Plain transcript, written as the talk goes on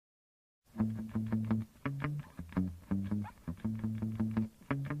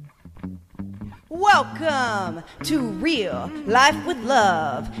Welcome to Real Life with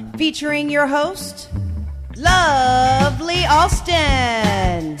Love, featuring your host, Luvleigh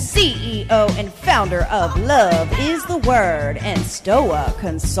Alston, CEO and founder of Love is the Word and Stoa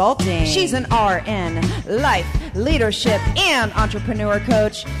Consulting. She's an RN, life, leadership, and entrepreneur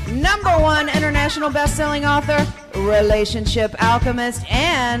coach, #1 international best-selling author, relationship alchemist,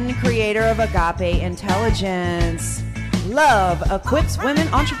 and creator of Agape Intelligence. Love equips women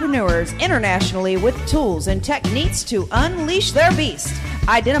entrepreneurs internationally with tools and techniques to unleash their beast,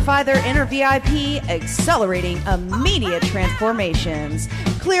 identify their inner VIP, accelerating immediate transformations.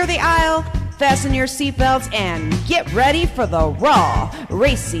 Clear the aisle, fasten your seatbelts, and get ready for the raw,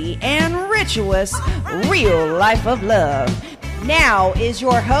 racy, and rituous real life of love. Now is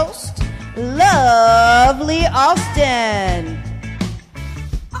your host, Luvleigh Alston.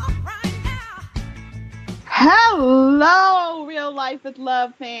 Hello, Real Life with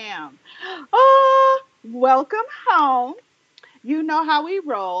Love fam. Welcome home. You know how we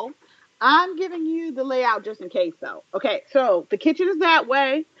roll. I'm giving you the layout just in case, though. Okay, so the kitchen is that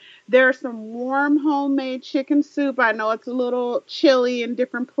way. There's some warm homemade chicken soup. I know it's a little chilly in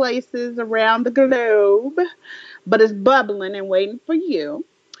different places around the globe, but it's bubbling and waiting for you.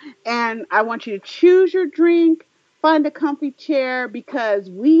 And I want you to choose your drink, find a comfy chair, because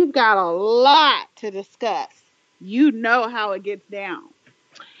we've got a lot to discuss. You know how it gets down.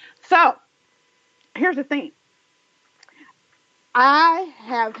 So, here's the thing. I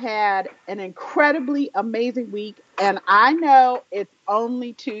have had an incredibly amazing week, and I know it's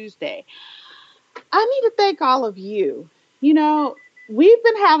only Tuesday. I need to thank all of you. You know, we've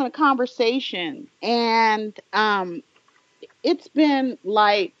been having a conversation, and it's been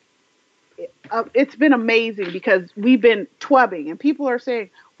like, it's been amazing because we've been twabbing, and people are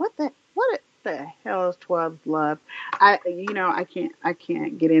saying, what the hell is twub love? I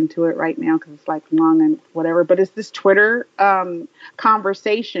can't get into it right now because it's like long and whatever, but it's this Twitter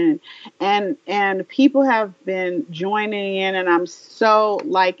conversation, and people have been joining in, and I'm so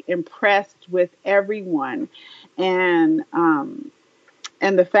like impressed with everyone, and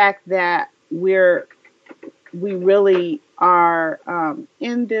the fact that we really are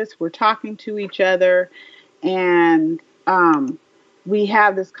in this. We're talking to each other, and we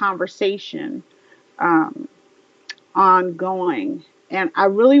have this conversation ongoing. And I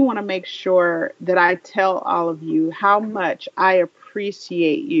really want to make sure that I tell all of you how much I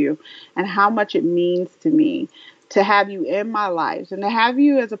appreciate you and how much it means to me to have you in my life and to have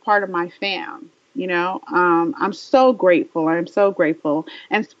you as a part of my fam. You know, I'm so grateful. I'm so grateful.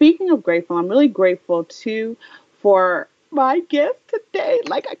 And speaking of grateful, I'm really grateful too for my guest today.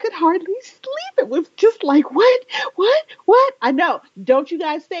 Like, I could hardly sleep. It was just like, what? I know. Don't you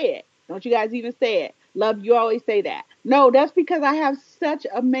guys say it. Don't you guys even say it. Love, you always say that. No, that's because I have such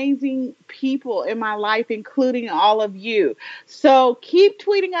amazing people in my life, including all of you. So keep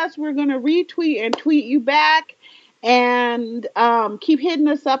tweeting us. We're going to retweet and tweet you back. And keep hitting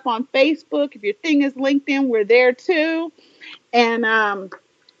us up on Facebook. If your thing is LinkedIn, we're there too. And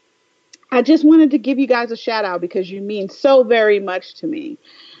I just wanted to give you guys a shout out because you mean so very much to me.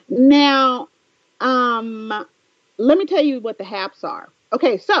 Now, let me tell you what the haps are.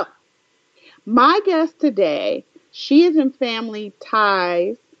 Okay, so my guest today, she is in Family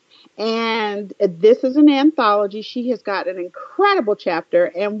Ties, and this is an anthology. She has got an incredible chapter,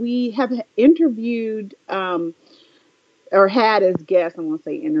 and we have interviewed or had as guests, I won't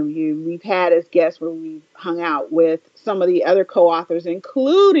say interviewed, we've had as guests where we've hung out with some of the other co-authors,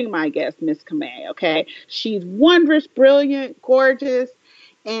 including my guest, Miss Camay, okay? She's wondrous, brilliant, gorgeous,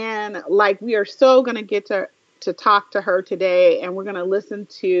 and like we are so going to get to talk to her today, and we're going to listen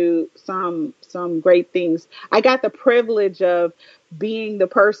to some great things. I got the privilege of being the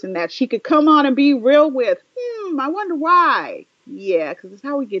person that she could come on and be real with. I wonder why. Yeah, because it's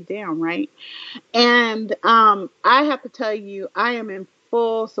how we get down, right? And I have to tell you, I am in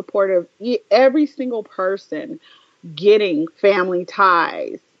full support of every single person getting Family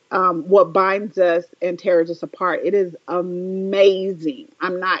Ties, what binds us and tears us apart. It is amazing.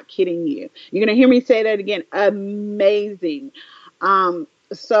 I'm not kidding you. You're going to hear me say that again. Amazing.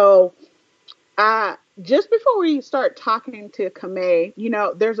 So just before we start talking to Camay, you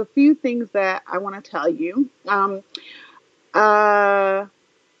know, there's a few things that I want to tell you.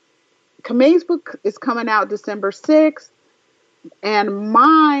 Camay's book is coming out December 6th, and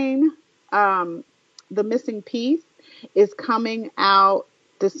mine, The Missing Piece, is coming out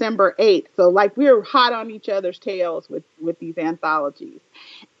December 8th. So like we're hot on each other's tails with these anthologies.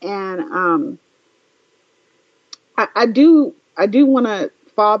 And I do want to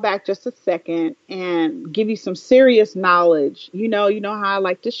fall back just a second and give you some serious knowledge. You know how I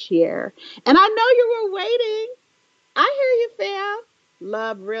like to share. And I know you were waiting. I hear you, fam.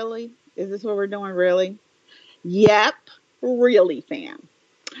 Love, really? Is this what we're doing, really? Yep, really, fam.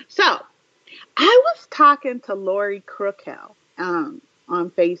 So, I was talking to Lori Crookhell on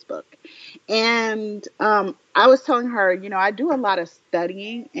Facebook, and I was telling her, I do a lot of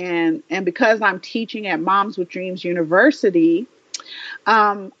studying, and because I'm teaching at Moms with Dreams University,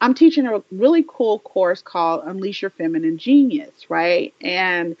 I'm teaching a really cool course called Unleash Your Feminine Genius, right?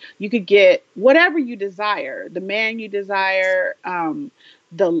 And you could get whatever you desire, the man you desire,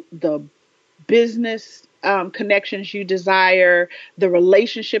 the business connections you desire, the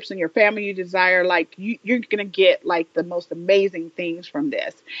relationships in your family you desire. Like you're going to get like the most amazing things from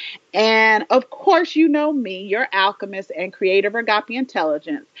this. And of course, you know me, your alchemist and creative agape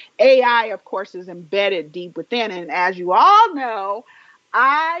intelligence. AI, of course, is embedded deep within. And as you all know,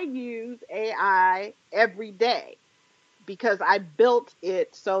 I use AI every day, because I built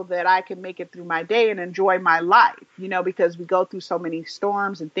it so that I can make it through my day and enjoy my life, because we go through so many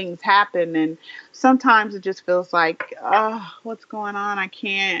storms and things happen. And sometimes it just feels like, oh, what's going on? I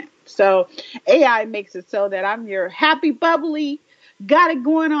can't. So AI makes it so that I'm your happy, bubbly, got it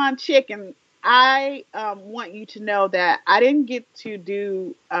going on chick. And I want you to know that I didn't get to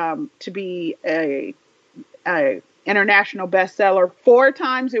to be a international bestseller 4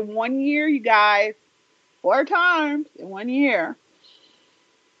 times in 1 year, you guys. 4 times in 1 year,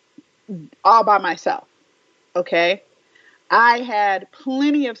 all by myself. Okay. I had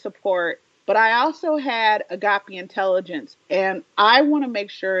plenty of support, but I also had agape intelligence, and I want to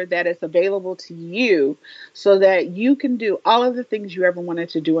make sure that it's available to you so that you can do all of the things you ever wanted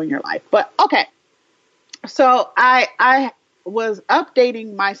to do in your life. But okay. So I was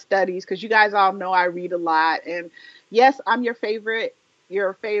updating my studies, because you guys all know I read a lot, and yes, I'm your favorite,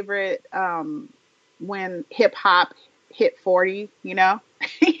 when hip hop hit 40,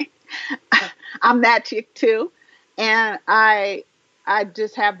 I'm that chick too. And I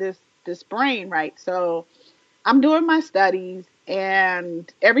just have this brain, right? So I'm doing my studies,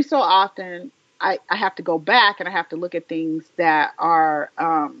 and every so often I have to go back and I have to look at things that are,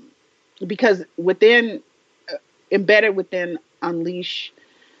 because embedded within Unleash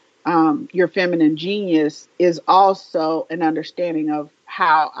Your Feminine Genius is also an understanding of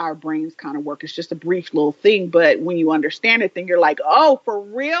how our brains kind of work. It's just a brief little thing, but when you understand it, then you're like, oh, for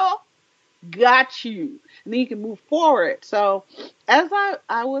real? Got you. And then you can move forward. So as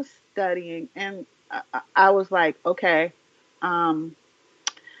I was studying, and I was like, okay,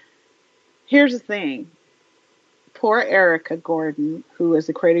 here's the thing. Poor Erica Gordon, who is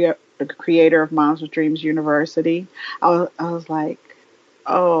the creator of Moms with Dreams University, I was like,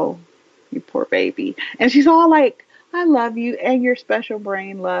 oh, you poor baby. And she's all like, I love you and your special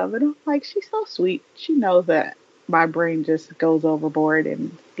brain, love. And I'm like, she's so sweet. She knows that my brain just goes overboard,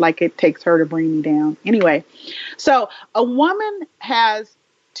 and like it takes her to bring me down. Anyway, so a woman has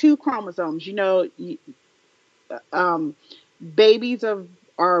 2 chromosomes. Babies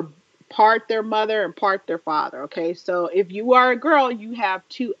are part their mother and part their father. Okay, so if you are a girl, you have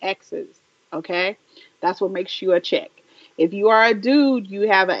 2 X's. Okay, that's what makes you a chick. If you are a dude, you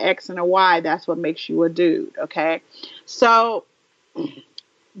have an X and a Y. That's what makes you a dude. Okay. So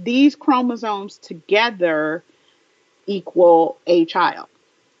these chromosomes together equal a child,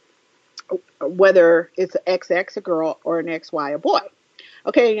 whether it's an XX, a girl, or an XY, a boy.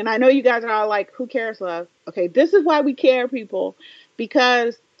 Okay. And I know you guys are all like, who cares, love? Okay. This is why we care, people,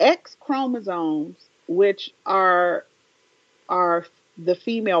 because X chromosomes, which are the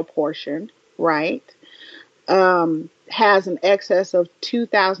female portion, right? Has an excess of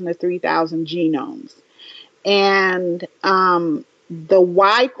 2,000 to 3,000 genomes. And the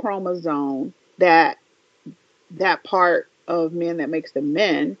Y chromosome, that part of men that makes them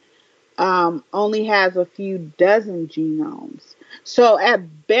men, only has a few dozen genomes. So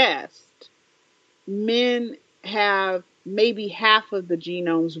at best, men have maybe half of the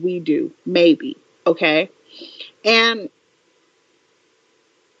genomes we do, maybe. Okay. And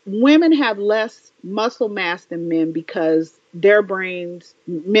women have less muscle mass than men because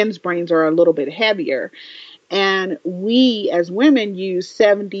men's brains are a little bit heavier. And we as women use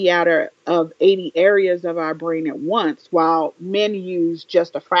 70 out of 80 areas of our brain at once, while men use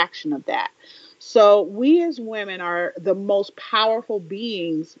just a fraction of that. So we as women are the most powerful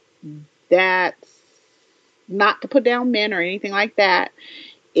beings. That's not to put down men or anything like that.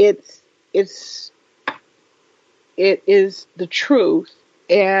 It is the truth.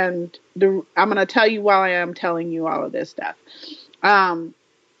 And I'm going to tell you while I am telling you all of this stuff. And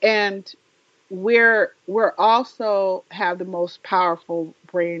we're also have the most powerful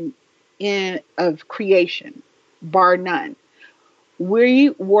brain of creation, bar none. We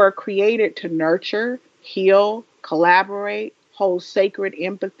were created to nurture, heal, collaborate, hold sacred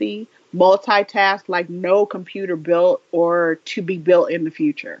empathy, multitask like no computer built or to be built in the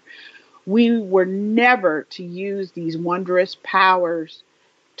future. We were never to use these wondrous powers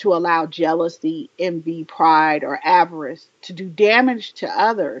to allow jealousy, envy, pride, or avarice to do damage to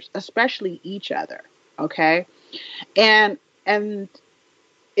others, especially each other. Okay? And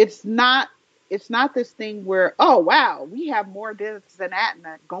it's not this thing where, oh wow, we have more this and that and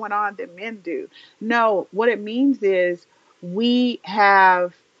that going on than men do. No, what it means is we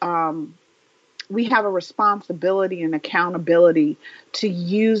have we have a responsibility and accountability to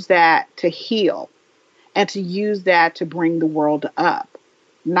use that to heal and to use that to bring the world up,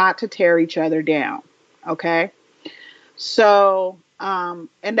 not to tear each other down. Okay. So, and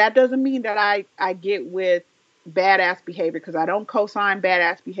that doesn't mean that I get with badass behavior, because I don't co-sign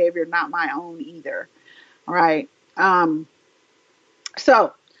badass behavior, not my own either. All right.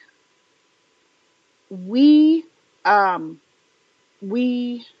 So we,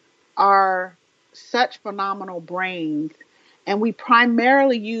 we are such phenomenal brains, and we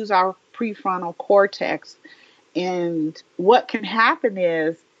primarily use our prefrontal cortex. And what can happen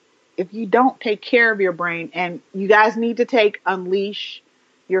is, if you don't take care of your brain, and you guys need to take Unleash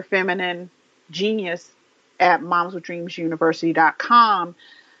Your Feminine Genius at momswithdreamsuniversity.com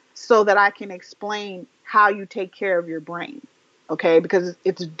so that I can explain how you take care of your brain. Okay? Because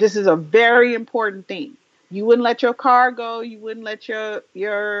this is a very important thing. You wouldn't let your car go, you wouldn't let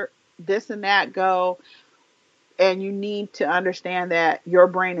your this and that go. And you need to understand that your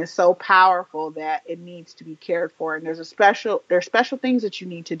brain is so powerful that it needs to be cared for. And there's special things that you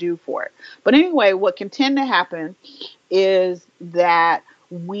need to do for it. But anyway, what can tend to happen is that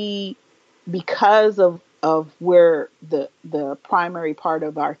because of where the primary part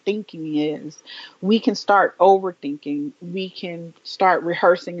of our thinking is, we can start overthinking. We can start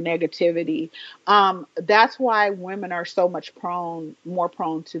rehearsing negativity. That's why women are so much more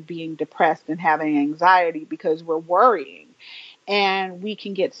prone to being depressed and having anxiety, because we're worrying, and we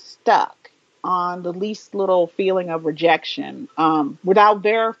can get stuck on the least little feeling of rejection without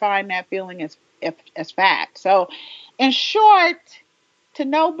verifying that feeling as fact. So, in short, to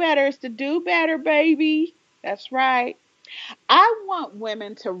know better is to do better, baby. That's right. I want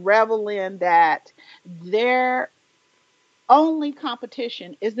women to revel in that their only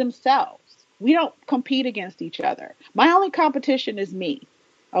competition is themselves. We don't compete against each other. My only competition is me.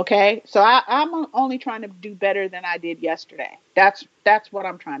 Okay? So I'm only trying to do better than I did yesterday. That's what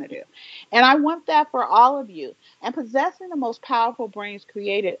I'm trying to do. And I want that for all of you. And possessing the most powerful brains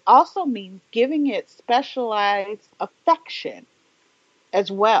created also means giving it specialized affection as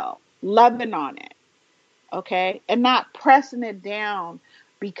well, loving on it, okay, and not pressing it down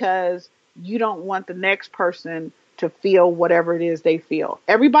because you don't want the next person to feel whatever it is they feel.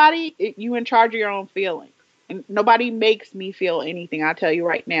 Everybody, you in charge of your own feelings, and nobody makes me feel anything. I'll tell you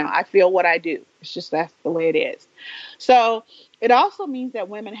right now, I feel what I do. It's just that's the way it is. So it also means that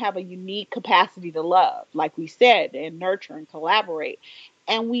women have a unique capacity to love, like we said, and nurture and collaborate.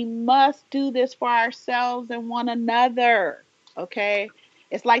 And we must do this for ourselves and one another. Okay?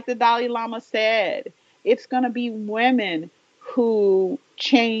 It's like the Dalai Lama said, it's going to be women who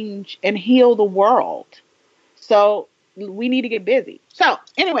change and heal the world. So we need to get busy. So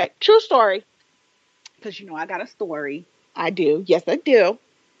anyway, true story, because I got a story. I do. Yes, I do.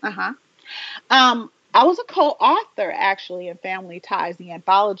 Uh-huh. I was a co-author actually in Family Ties, the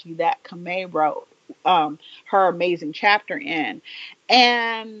anthology that Camay wrote her amazing chapter in.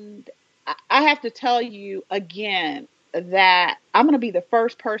 And I have to tell you again that I'm going to be the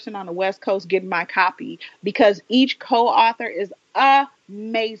first person on the West Coast getting my copy, because each co-author is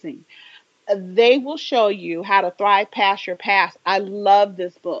amazing. They will show you how to thrive past your past. I love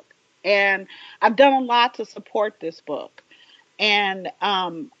this book, and I've done a lot to support this book. And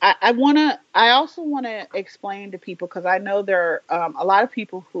I also want to explain to people, because I know there are a lot of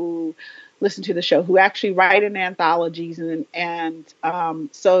people who listen to the show who actually write in anthologies, and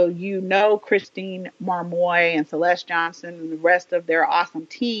so Christine Marmoy and Celeste Johnson and the rest of their awesome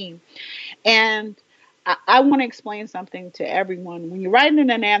team. And I want to explain something to everyone. When you're writing in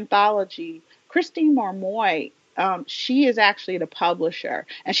an anthology, Christine Marmoy, she is actually the publisher,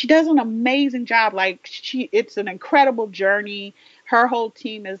 and she does an amazing job. It's an incredible journey. Her whole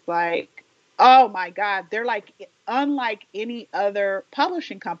team is like, oh my God, they're like unlike any other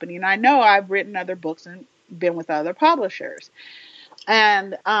publishing company. And I know I've written other books and been with other publishers.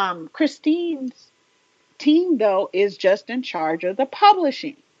 And Christine's team, though, is just in charge of the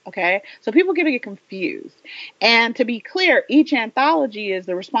publishing. Okay, so people get confused. And to be clear, each anthology is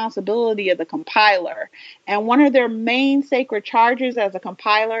the responsibility of the compiler. And one of their main sacred charges as a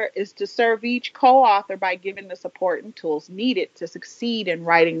compiler is to serve each co-author by giving the support and tools needed to succeed in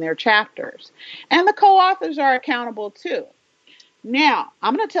writing their chapters. And the co-authors are accountable too. Now,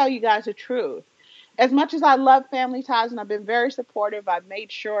 I'm going to tell you guys the truth. As much as I love Family Ties and I've been very supportive, I've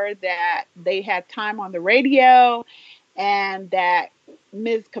made sure that they had time on the radio and that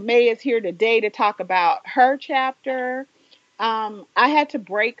Ms. Camay is here today to talk about her chapter. I had to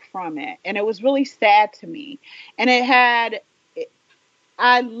break from it, and it was really sad to me. And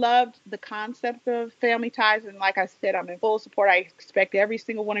I loved the concept of Family Ties, and like I said, I'm in full support. I expect every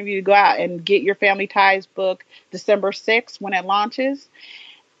single one of you to go out and get your Family Ties book December 6th when it launches.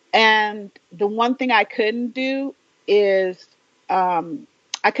 And the one thing I couldn't do is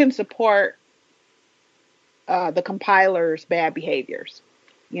I couldn't support the compiler's bad behaviors.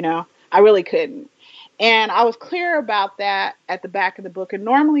 I really couldn't. And I was clear about that at the back of the book. And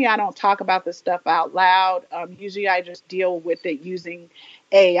normally I don't talk about this stuff out loud. Usually I just deal with it using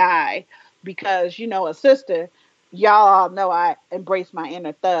AI because, a sister, y'all all know I embrace my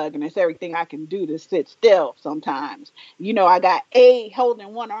inner thug and it's everything I can do to sit still sometimes. I got A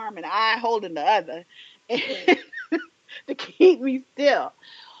holding one arm and I holding the other to keep me still.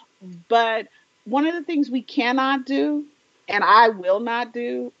 But one of the things we cannot do, and I will not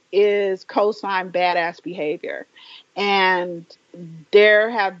do, is co-sign badass behavior. And there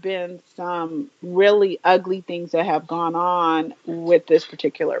have been some really ugly things that have gone on with this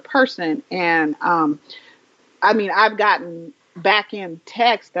particular person. And I've gotten back in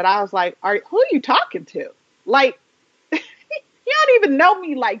text that I was like, who are you talking to? Like, you don't even know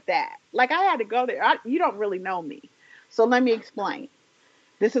me like that. Like, I had to go there. You don't really know me. So let me explain.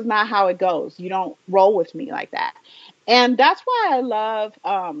 This is not how it goes. You don't roll with me like that. And that's why I love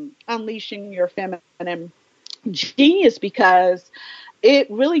Unleashing Your Feminine Genius, because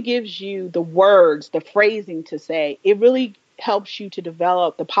it really gives you the words, the phrasing to say. It really helps you to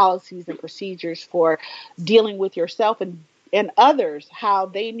develop the policies and procedures for dealing with yourself and others, how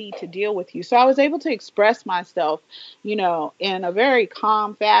they need to deal with you. So I was able to express myself, in a very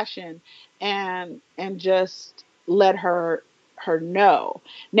calm fashion and just let her know.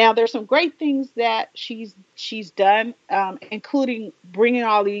 Now, there's some great things that she's done, including bringing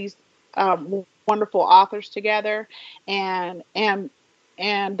all these wonderful authors together, and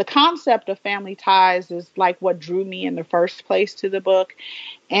the concept of Family Ties is like what drew me in the first place to the book.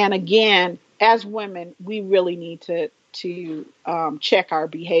 And again, as women, we really need to check our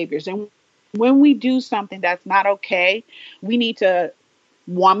behaviors. And when we do something that's not okay, we need to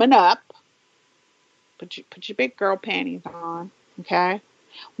woman up. Put your big girl panties on, okay?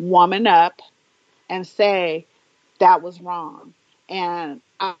 Woman up and say, that was wrong. And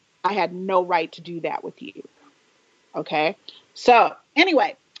I had no right to do that with you, okay? So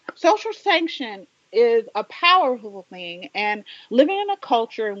anyway, social sanction is a powerful thing. And living in a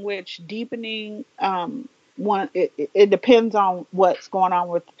culture in which deepening it depends on what's going on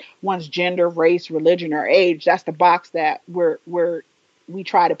with one's gender, race, religion, or age. That's the box that we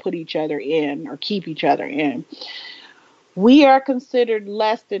try to put each other in or keep each other in. We are considered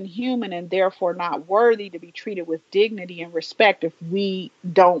less than human and therefore not worthy to be treated with dignity and respect if we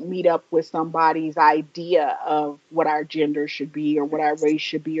don't meet up with somebody's idea of what our gender should be or what our race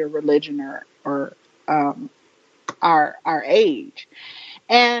should be or religion or our age.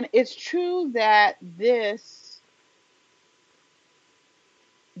 And it's true that this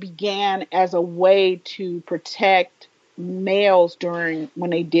began as a way to protect males when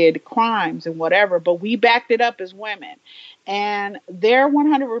they did crimes and whatever, but we backed it up as women, and they're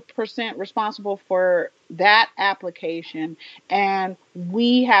 100% responsible for that application. And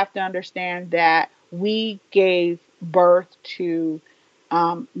we have to understand that we gave birth to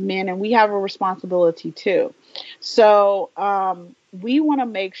men, and we have a responsibility too. So we want to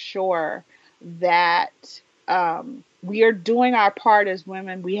make sure that we are doing our part as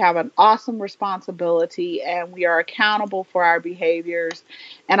women. We have an awesome responsibility and we are accountable for our behaviors.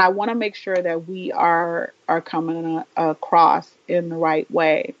 And I want to make sure that we are coming across in the right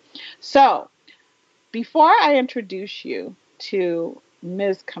way. So before I introduce you to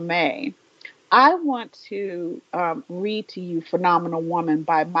Ms. Camay, I want to read to you Phenomenal Woman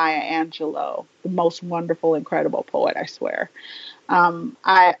by Maya Angelou, the most wonderful, incredible poet, I swear.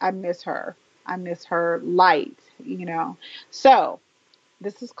 I miss her. I miss her light, So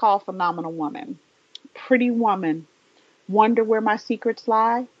this is called Phenomenal Woman. Pretty woman, wonder where my secrets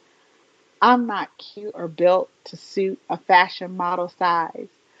lie? I'm not cute or built to suit a fashion model size.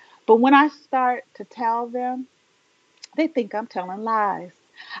 But when I start to tell them, they think I'm telling lies.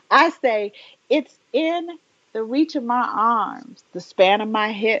 I say it's in the reach of my arms, the span of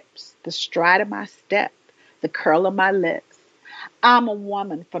my hips, the stride of my step, the curl of my lips. I'm a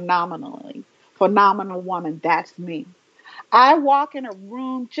woman phenomenally. Phenomenal woman, that's me. I walk in a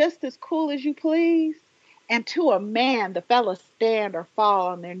room just as cool as you please, and to a man, the fellas stand or fall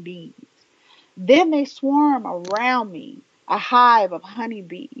on their knees. Then they swarm around me, a hive of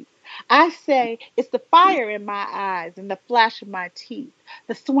honeybees. I say it's the fire in my eyes and the flash of my teeth,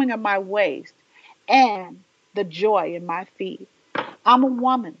 the swing of my waist, and the joy in my feet. I'm a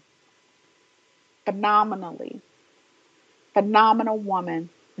woman, phenomenally. Phenomenal woman,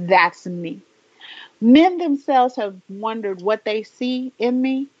 that's me. Men themselves have wondered what they see in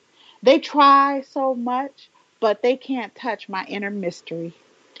me. They try so much, but they can't touch my inner mystery.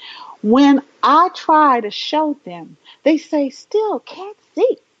 When I try to show them, they say, still can't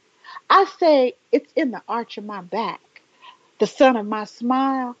see. I say, it's in the arch of my back, the sun of my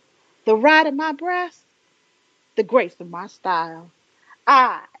smile, the ride of my breast, the grace of my style.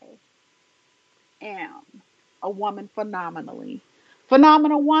 I am a woman phenomenally.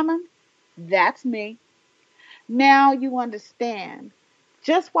 Phenomenal woman, that's me. Now you understand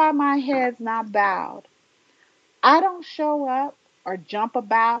just why my head's not bowed. I don't show up or jump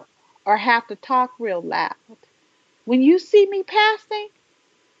about or have to talk real loud. When you see me passing,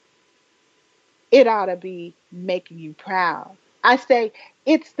 it ought to be making you proud. I say,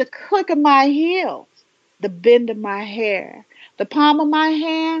 it's the click of my heels, the bend of my hair, the palm of my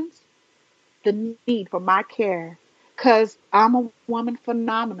hands, the need for my care. Because I'm a woman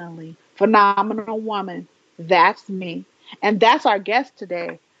phenomenally. Phenomenal woman. That's me. And that's our guest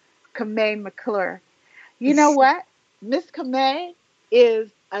today, Camay McClure. You know what? Miss Camay is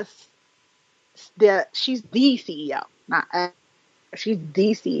she's the CEO, not she's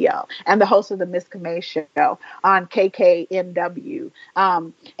the CEO and the host of the Miss Camay Show on KKNW,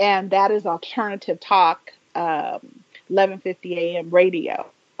 and that is alternative talk, 11:50 a.m. radio.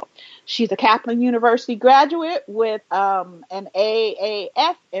 She's a Kaplan University graduate with an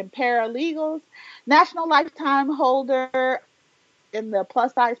AAF in paralegals, national lifetime holder in the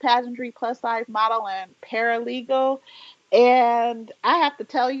plus size pageantry, plus size model, and paralegal. And I have to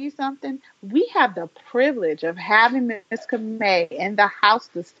tell you something. We have the privilege of having Miss Camay in the house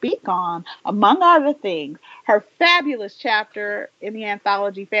to speak on, among other things, her fabulous chapter in the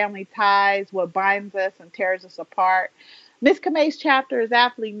anthology Family Ties, What Binds Us and Tears Us Apart. Miss Camay's chapter is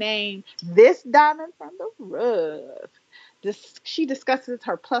aptly named This Diamond from the Ruff. She discusses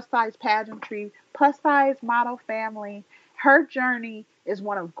her plus size pageantry, plus size model family. Her journey is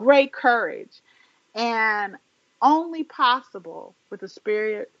one of great courage and only possible with the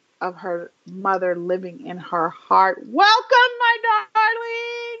spirit of her mother living in her heart. Welcome, my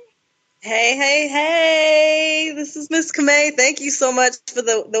darling. Hey, hey, hey. This is Miss Camay. Thank you so much for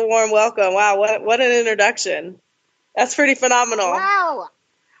the warm welcome. Wow, what an introduction. That's pretty phenomenal. Wow.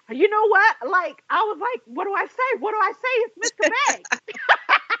 You know what? Like, I was like, what do I say? What do I say? It's Miss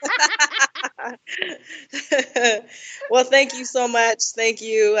Camay. Well, thank you so much. Thank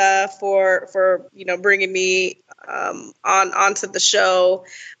you for bringing me onto the show,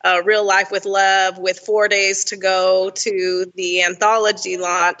 Real Life with Love, with 4 days to go to the anthology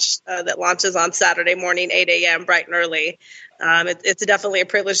launch that launches on Saturday morning, 8 a.m., bright and early. It's definitely a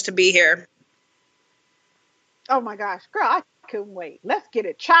privilege to be here. Oh my gosh, girl, I couldn't wait. Let's get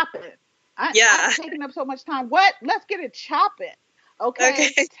it chopping. I'm taking up so much time. What? Let's get it chopping. Okay.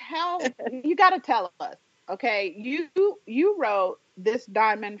 You got to tell us. Okay, you wrote This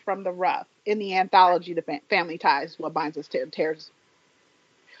Diamond from the Ruff in the anthology, The Family Ties, What Binds Us and Tears.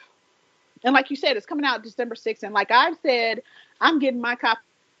 And like you said, it's coming out December 6th. And like I've said, I'm getting my copy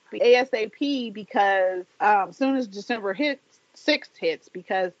ASAP because as soon as December 6th hits,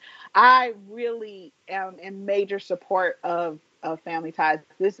 because I really am in major support of Family Ties.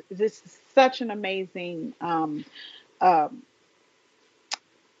 This is such an amazing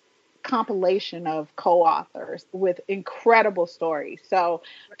compilation of co-authors with incredible stories. So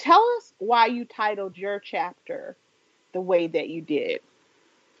tell us why you titled your chapter the way that you did.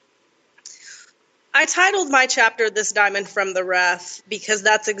 I titled my chapter This Diamond from the Ruff because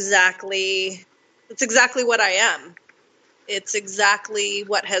that's exactly what I am. It's exactly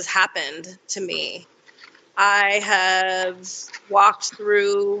what has happened to me. I have walked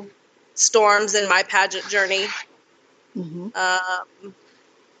through storms in my pageant journey. Mm-hmm.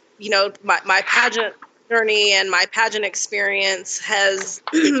 My pageant journey and my pageant experience has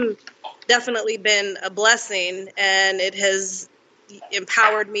definitely been a blessing, and it has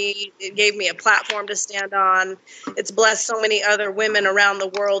empowered me. It gave me a platform to stand on. It's blessed so many other women around the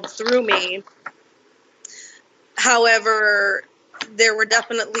world through me. However, there were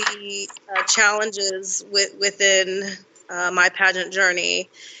definitely challenges within my pageant journey,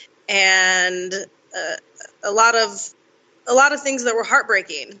 and a lot of things that were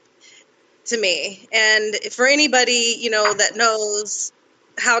heartbreaking to me. And for anybody, that knows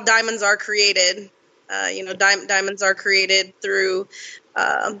how diamonds are created, diamonds are created through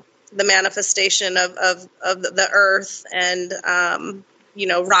the manifestation of the earth and,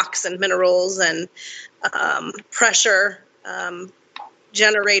 rocks and minerals and pressure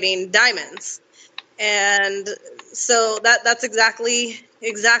generating diamonds. And so that's exactly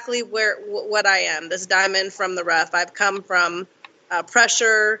what I am, this diamond from the rough. I've come from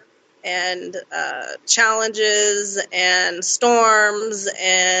pressure and challenges and storms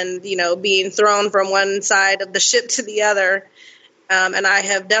and, being thrown from one side of the ship to the other. And I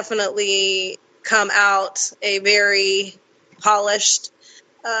have definitely come out a very polished,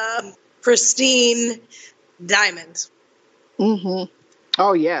 pristine diamond. Mm-hmm.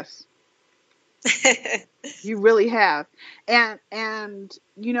 Oh, yes. You really have. And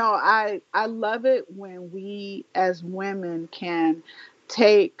I love it when we as women can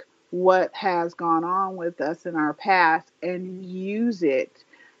take what has gone on with us in our past and use it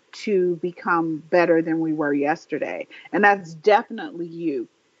to become better than we were yesterday. And that's definitely you,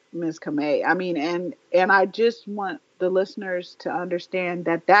 Ms. Camay. I mean, and I just want the listeners to understand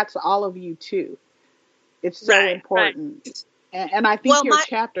that that's all of you too. It's so important. Right. And I think your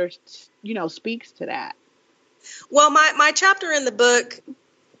chapter, speaks to that. Well, my chapter in the book,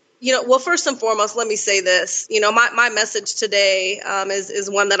 first and foremost, let me say this. My message today is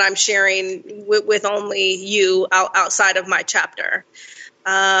one that I'm sharing with only you outside of my chapter.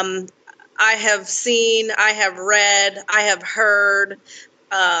 I have seen, I have read, I have heard,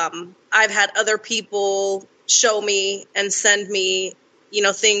 I've had other people show me and send me,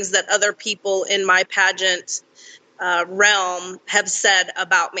 things that other people in my pageant realm have said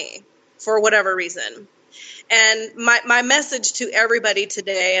about me for whatever reason. And my message to everybody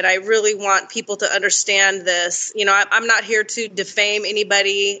today, and I really want people to understand this, I'm not here to defame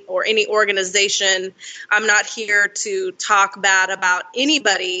anybody or any organization. I'm not here to talk bad about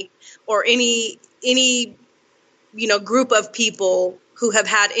anybody or any group of people who have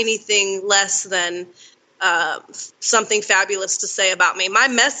had anything less than something fabulous to say about me. My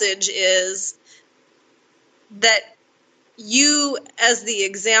message is that you, as the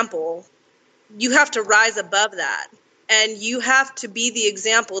example, you have to rise above that, and you have to be the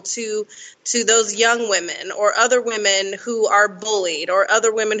example to those young women or other women who are bullied or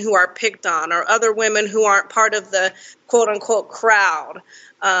other women who are picked on or other women who aren't part of the quote unquote crowd,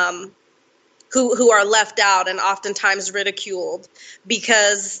 who are left out and oftentimes ridiculed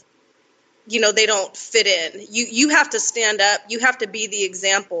because they don't fit in. You have to stand up. You have to be the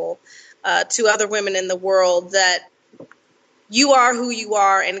example to other women in the world that you are who you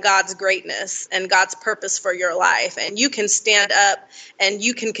are in God's greatness and God's purpose for your life. And you can stand up and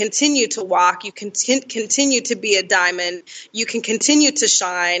you can continue to walk. You can continue to be a diamond. You can continue to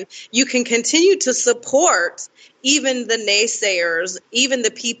shine. You can continue to support even the naysayers, even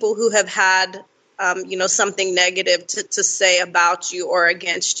the people who have had something negative to say about you or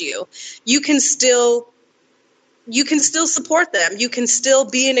against you. You can still support them. You can still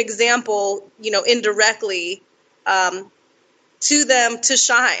be an example, indirectly, to them to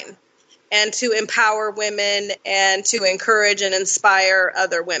shine and to empower women and to encourage and inspire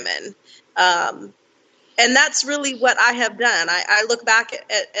other women. And that's really what I have done. I look back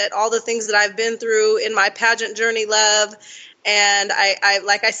at all the things that I've been through in my pageant journey, love. And I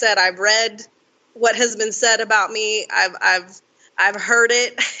like I said, I've read what has been said about me. I've heard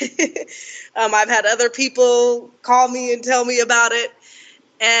it. I've had other people call me and tell me about it.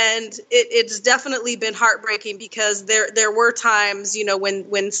 And it's definitely been heartbreaking because there were times,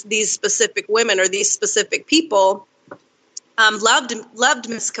 when these specific women or these specific people loved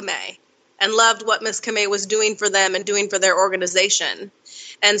Miss Camay and loved what Miss Camay was doing for them and doing for their organization.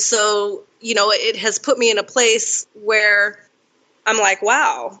 And so, it has put me in a place where I'm like,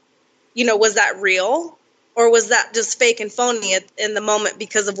 wow, was that real? Or was that just fake and phony in the moment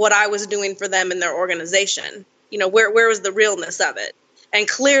because of what I was doing for them and their organization? Where was the realness of it? And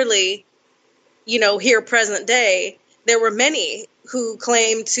clearly, here present day, there were many who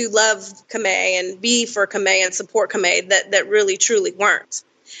claimed to love Camay and be for Camay and support Camay that really truly weren't.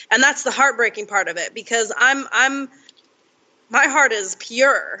 And that's the heartbreaking part of it, because my heart is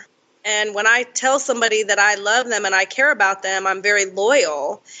pure. And when I tell somebody that I love them and I care about them, I'm very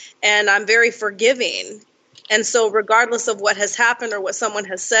loyal and I'm very forgiving. And so regardless of what has happened or what someone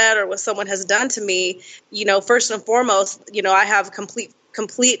has said or what someone has done to me, first and foremost, I have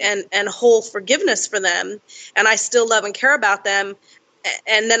complete and whole forgiveness for them, and I still love and care about them.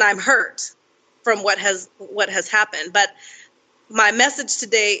 And then I'm hurt from what has happened. But my message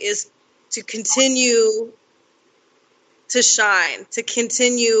today is to continue to shine, to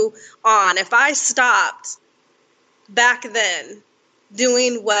continue on. If I stopped back then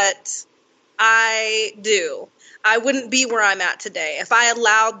doing what I do, I wouldn't be where I'm at today. If I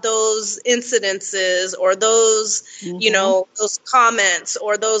allowed those incidences or those, those comments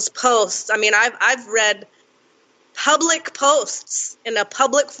or those posts. I mean, I've read public posts in a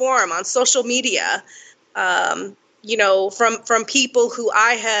public forum on social media, from people who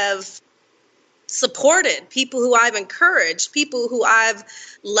I have supported, people who I've encouraged, people who I've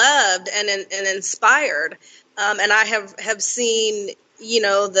loved and inspired. And I have seen,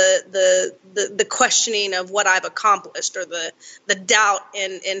 the questioning of what I've accomplished, or the doubt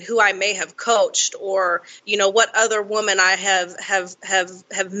in who I may have coached, or, what other woman I have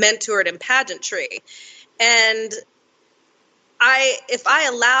mentored in pageantry. And if I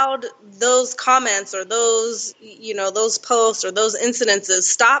allowed those comments or those, those posts or those incidences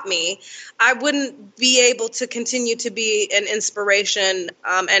stop me, I wouldn't be able to continue to be an inspiration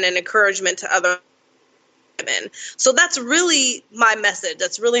and an encouragement to other women. So that's really my message.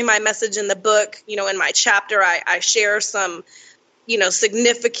 That's really my message in the book. In my chapter, I share some,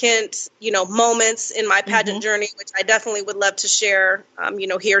 significant, moments in my pageant journey, which I definitely would love to share,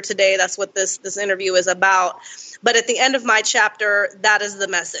 here today. That's what this interview is about. But at the end of my chapter, that is the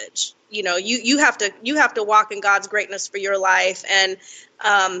message. You have to walk in God's greatness for your life. And,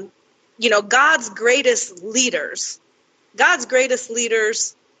 God's greatest leaders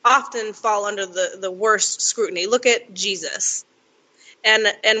often fall under the worst scrutiny. Look at Jesus. And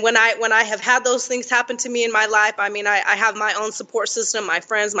when I have had those things happen to me in my life, I mean, I have my own support system, my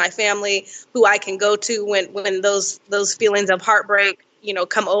friends, my family, who I can go to when those feelings of heartbreak,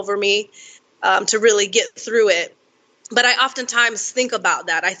 come over me, to really get through it. But I oftentimes think about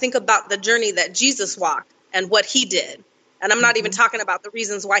that. I think about the journey that Jesus walked and what he did. And I'm not even talking about the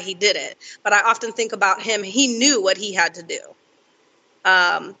reasons why he did it, but I often think about him. He knew what he had to do.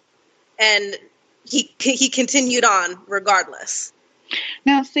 And he continued on regardless.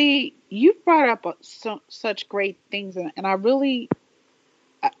 Now, see, you've brought up such great things, and I really,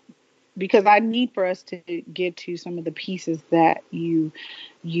 because I need for us to get to some of the pieces that you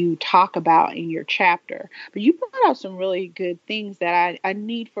talk about in your chapter, but you brought out some really good things that I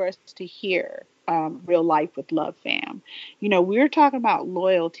need for us to hear. Real Life with Love fam. We're talking about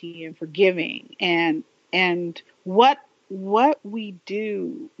loyalty and forgiving and what we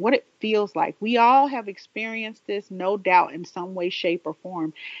do, what it feels like. We all have experienced this, no doubt, in some way, shape, or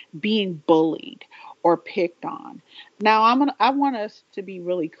form, being bullied or picked on. Now, I want us to be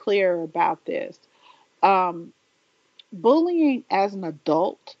really clear about this. Bullying as an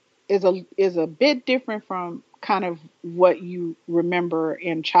adult is a bit different from kind of what you remember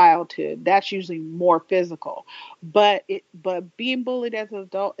in childhood. That's usually more physical, but being bullied as an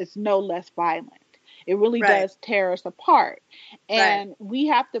adult is no less violent. It really does tear us apart. And we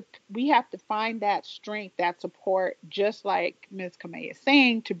have to find that strength, that support, just like Ms. Camay is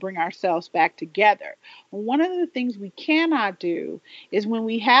saying, to bring ourselves back together. One of the things we cannot do is, when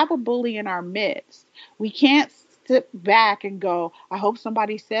we have a bully in our midst, we can't sit back and go, I hope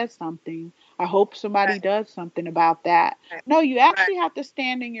somebody says something. I hope somebody does something about that. No, you actually have to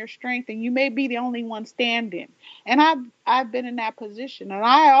stand in your strength, and you may be the only one standing. And I've been in that position. And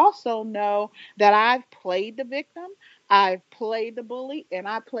I also know that I've played the victim, I've played the bully, and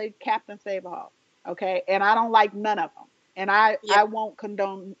I played Captain Save-A-Ho. Okay. And I don't like none of them. And I won't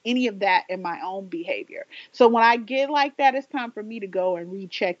condone any of that in my own behavior. So when I get like that, it's time for me to go and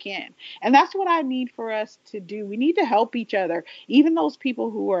recheck in. And that's what I need for us to do. We need to help each other, even those people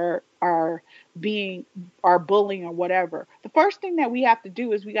who are bullying or whatever. The first thing that we have to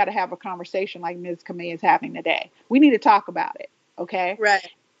do is we got to have a conversation like Ms. Camay is having today. We need to talk about it. Okay. Right.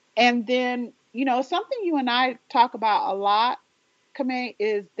 And then, something you and I talk about a lot, Camay,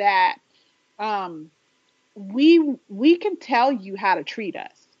 is that, we can tell you how to treat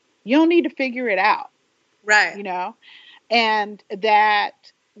us. You don't need to figure it out. Right. And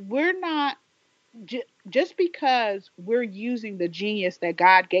that we're not, just because we're using the genius that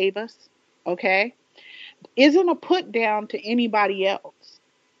God gave us, okay, isn't a put down to anybody else.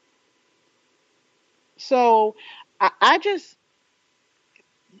 So I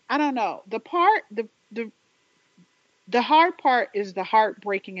don't know. The hard part is the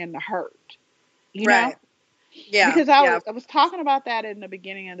heartbreaking and the hurt, you know? Yeah. Because I was talking about that in the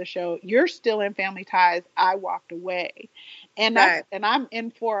beginning of the show. You're still in Family Ties. I walked away, and I'm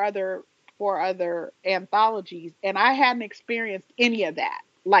in four other anthologies, and I hadn't experienced any of that,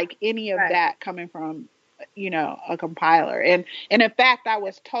 like any of that coming from, a compiler. And in fact, I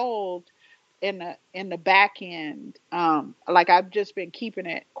was told in the back end, like I've just been keeping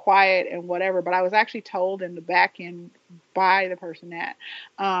it quiet and whatever, but I was actually told in the back end by the person that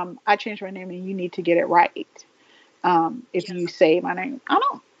I changed my name and you need to get it right. If you say my name,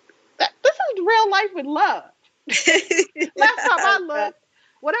 this is real life with love. Last time I looked,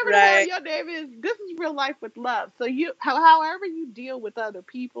 whatever the hell your name is, this is real life with love. So however you deal with other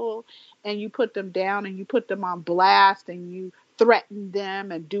people and you put them down and you put them on blast and you threaten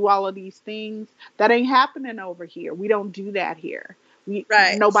them and do all of these things, that ain't happening over here. We don't do that here.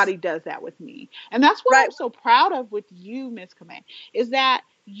 Nobody does that with me. And that's what I'm so proud of with you, Miss Camay, is that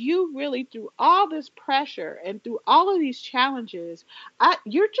you really, through all this pressure and through all of these challenges,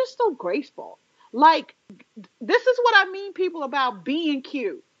 you're just so graceful. Like, this is what I mean, people, about being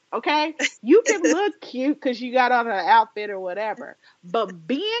cute. Okay? You can look cute because you got on an outfit or whatever, but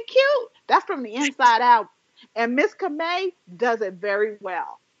being cute, that's from the inside out. And Miss Camay does it very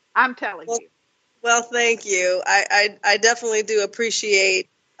well. I'm telling you. Well, thank you. I definitely do appreciate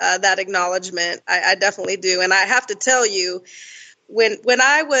that acknowledgement. I definitely do. And I have to tell you, when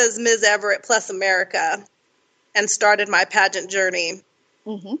I was Ms. Everett Plus America and started my pageant journey,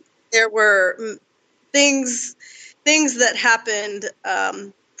 there were things that happened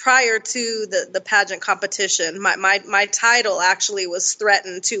prior to the pageant competition. My title actually was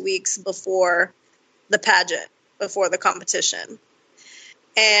threatened 2 weeks before the pageant, before the competition.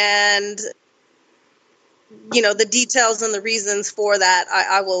 And the details and the reasons for that,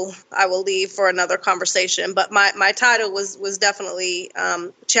 I will leave for another conversation. But my title was definitely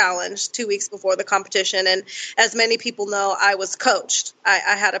challenged 2 weeks before the competition. And as many people know, I was coached.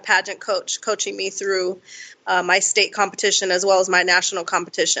 I had a pageant coach coaching me through my state competition as well as my national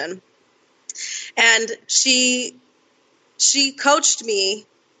competition. And she coached me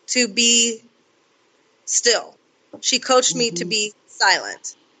to be still. She coached me to be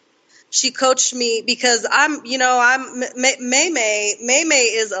silent. She coached me because May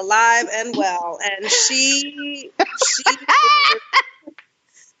is alive and well, and she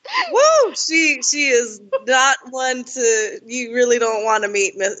is not one you really don't want to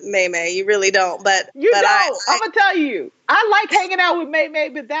meet May. You really don't. But I'm gonna tell you, I like hanging out with May,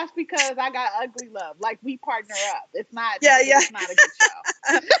 but that's because I got ugly love. Like, we partner up. It's not. It's not a good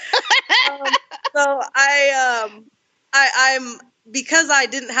show. So I'm because I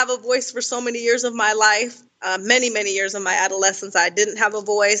didn't have a voice for so many years of my life, many years of my adolescence. I didn't have a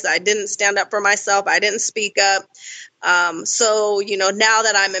voice. I didn't stand up for myself. I didn't speak up. So now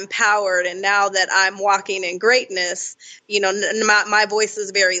that I'm empowered and now that I'm walking in greatness, my voice is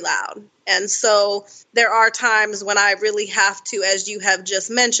very loud. And so there are times when I really have to, as you have just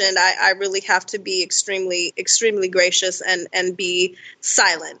mentioned, I really have to be extremely, extremely gracious and be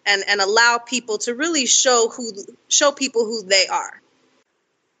silent and allow people to really show people who they are.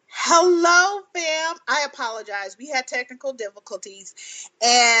 Hello, fam. I apologize. We had technical difficulties.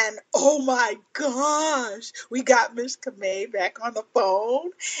 And oh my gosh, we got Miss Camay back on the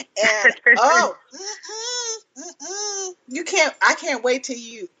phone. And I can't wait till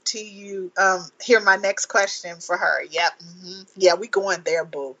you hear my next question for her. Yep. Yeah, we going there,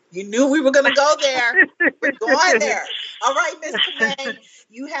 boo. You knew we were gonna go there. We're going there. All right, Miss Camay,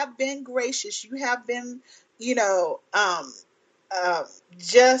 you have been gracious. You have been,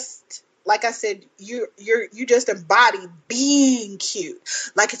 just like I said, you just embody being cute.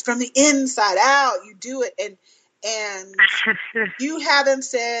 Like, it's from the inside out. You do it, and you haven't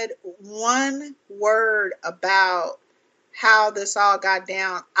said one word about how this all got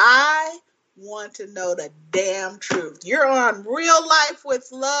down. I want to know the damn truth. You're on Real Life with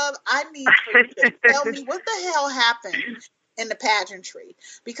Love. I need for you to tell me what the hell happened in the pageantry,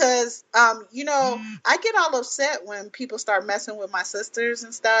 because I get all upset when people start messing with my sisters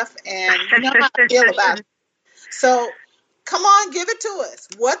and stuff, and you know how I feel about it. So come on, give it to us.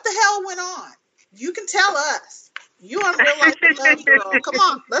 What the hell went on? You can tell us. You on Real Life with Love, girl. Come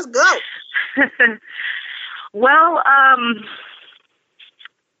on, let's go. Well,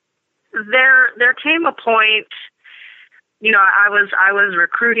 there came a point, I was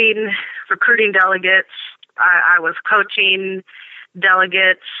recruiting delegates. I was coaching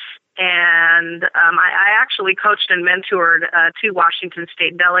delegates, and I actually coached and mentored 2 Washington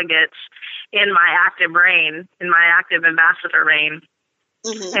State delegates in my active reign, in my active ambassador reign.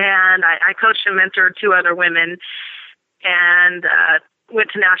 And I coached and mentored 2 other women. And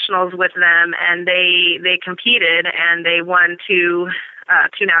nationals with them, and they competed, and they won two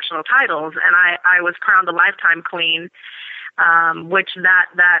national titles, and I was crowned a lifetime queen, which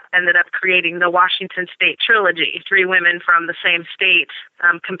that ended up creating the Washington State Trilogy. 3 women from the same state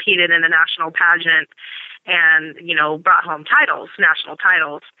competed in a national pageant and, brought home titles, national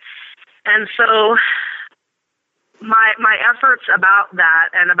titles. And so my efforts about that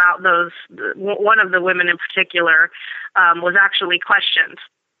and about those, one of the women in particular, was actually questioned.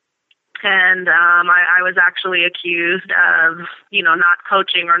 And I was actually accused of, not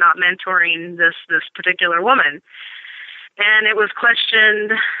coaching or not mentoring this particular woman. And it was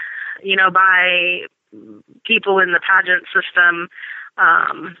questioned, by people in the pageant system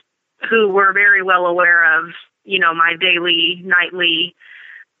who were very well aware of, my daily, nightly,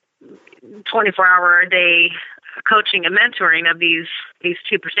 24-hour-a-day coaching and mentoring of these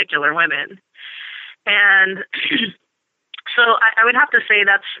 2 particular women. And so I would have to say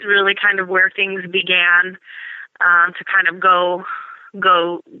that's really kind of where things began to kind of go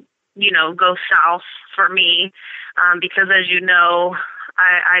south for me, because as you know,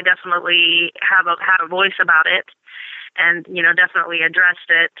 I definitely had a voice about it, and definitely addressed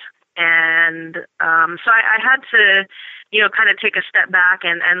it, and so I had to kind of take a step back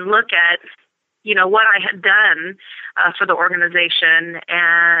and look at what I had done for the organization,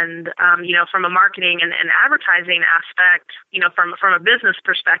 and from a marketing and advertising aspect, from a business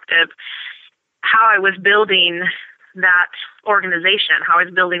perspective, how I was building that organization, how I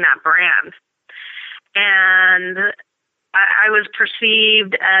was building that brand. And I was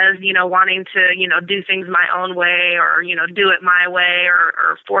perceived as, wanting to, do things my own way, or, do it my way,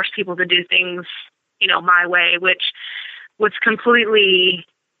 or force people to do things, my way, which was completely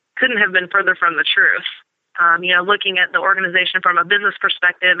couldn't have been further from the truth. Looking at the organization from a business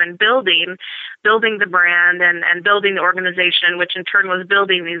perspective and building the brand and building the organization, which in turn was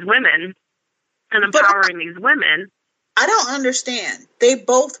building these women and empowering these women. I don't understand. They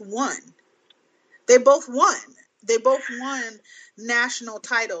both won. They both won national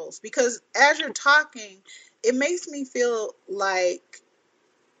titles, because as you're talking, it makes me feel like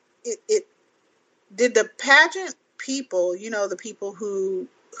it did the pageant people, the people who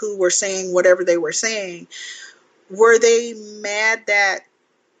were saying whatever they were saying, were they mad that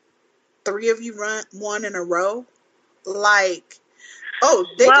 3 of you won in a row? Like, oh,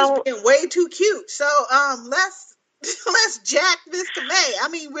 just being way too cute. So let's jack this Camay. I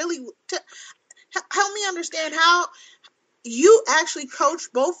mean, really, help me understand how you actually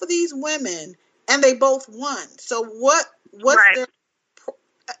coached both of these women and they both won. So what's right.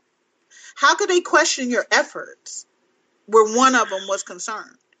 How could they question your efforts where one of them was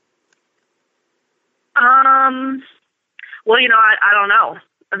concerned? Well, I don't know.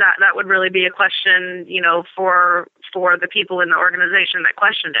 That would really be a question, for the people in the organization that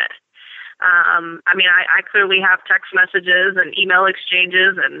questioned it. I mean, I clearly have text messages and email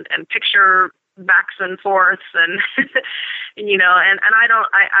exchanges and picture backs and forths, and and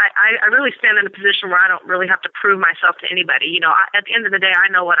I really stand in a position where I don't really have to prove myself to anybody. At the end of the day, I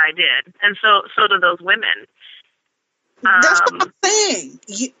know what I did, and so do those women. That's what I'm saying.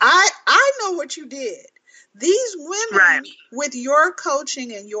 I know what you did. These women, right, with your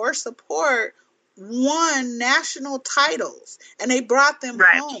coaching and your support, won national titles, and they brought them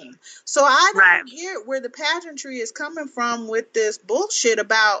right. home. So I don't right. get where the pageantry is coming from with this bullshit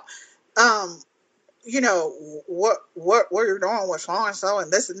about, what you're doing with so and so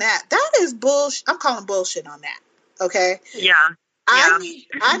and this and that. That is bullshit. I'm calling bullshit on that. Okay. Yeah. I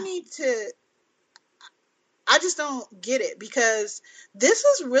need to. I just don't get it, because this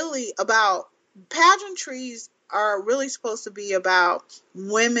is really about, pageantries are really supposed to be about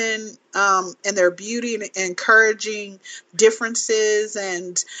women and their beauty, and encouraging differences,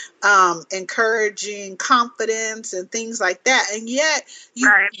 and encouraging confidence and things like that. And yet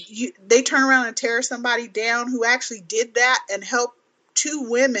they turn around and tear somebody down who actually did that and helped 2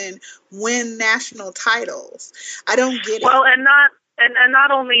 women win national titles. I don't get it. Well, and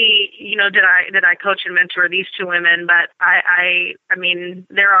not only, did I coach and mentor these 2 women, but I mean,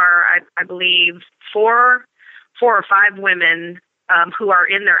 there are, I believe, 4 or 5 women who are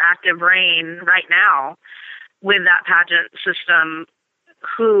in their active reign right now with that pageant system,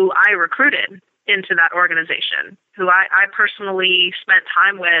 who I recruited into that organization, who I personally spent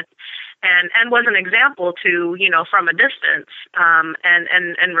time with, and was an example to, from a distance,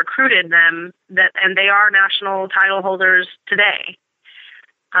 and recruited them, and they are national title holders today.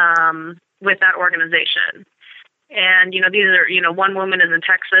 With that organization. And, these are, one woman is in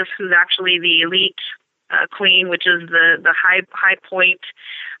Texas, who's actually the elite queen, which is the high point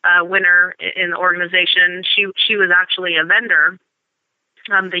winner in the organization. She was actually a vendor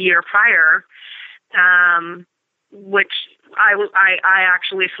the year prior, which I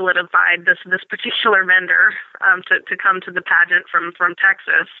actually solidified this particular vendor to come to the pageant from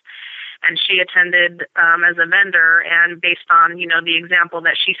Texas, and she attended as a vendor, and based on the example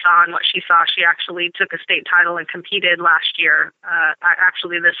that she saw and what she saw, she actually took a state title and competed last year,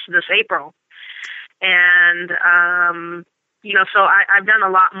 actually this April, and so I've done a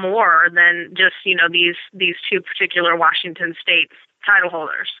lot more than just these two particular Washington State title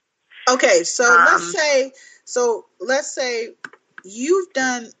holders. Okay, so let's say you've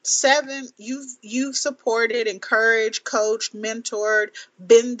done 7. You've supported, encouraged, coached, mentored,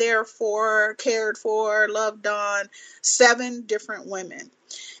 been there for, cared for, loved on 7 different women,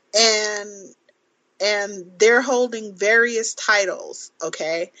 and they're holding various titles.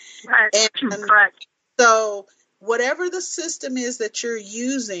 Okay, right. And Correct. so whatever the system is that you're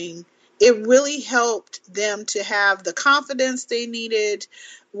using, it really helped them to have the confidence they needed,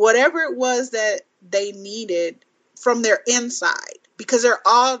 whatever it was that they needed from their inside, because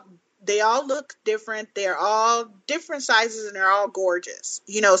they all look different. They're all different sizes and they're all gorgeous,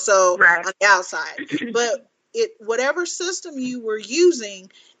 so Right. on the outside, but whatever system you were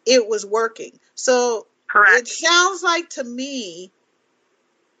using, it was working. So Correct. It sounds like to me,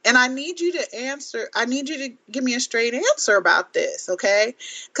 and I need you to give me a straight answer about this, okay?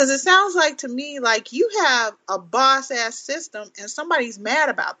 Because it sounds like to me like you have a boss-ass system and somebody's mad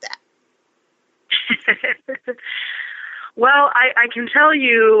about that. Well, I can tell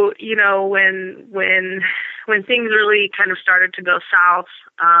you, when things really kind of started to go south,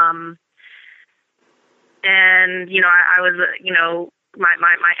 and, I was,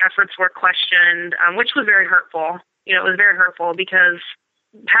 my efforts were questioned, which was very hurtful. It was very hurtful because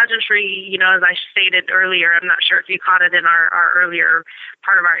pageantry, as I stated earlier, I'm not sure if you caught it in our earlier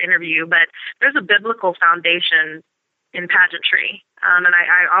part of our interview, but there's a biblical foundation in pageantry. And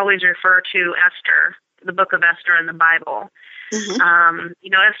I always refer to Esther, the book of Esther in the Bible. Mm-hmm.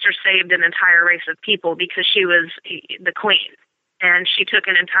 Esther saved an entire race of people because she was the queen. And she took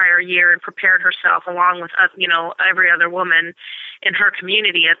an entire year and prepared herself along with, every other woman in her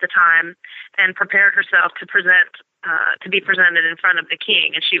community at the time, and prepared herself to be presented in front of the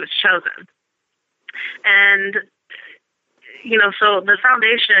king, and she was chosen. And, so the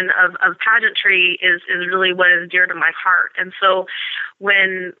foundation of pageantry is really what is dear to my heart. And so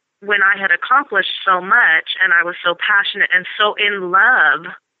when I had accomplished so much and I was so passionate and so in love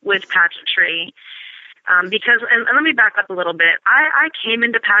with pageantry, because, and let me back up a little bit. I came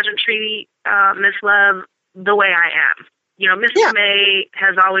into pageantry, Miss Love, the way I am. Miss Camay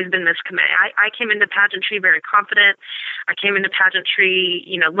has always been Miss Camay. I came into pageantry very confident. I came into pageantry,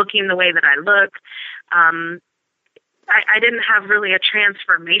 looking the way that I look. I didn't have really a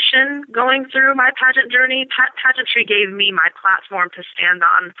transformation going through my pageant journey. Pageantry gave me my platform to stand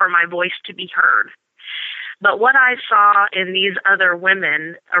on for my voice to be heard. But what I saw in these other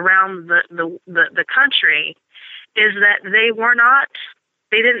women around the country is that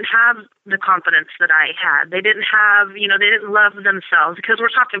they didn't have the confidence that I had. They didn't have, they didn't love themselves, because we're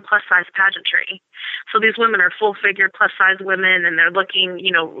talking plus size pageantry. So these women are full figure plus size women, and they're looking,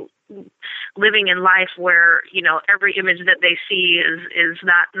 living in life where, every image that they see is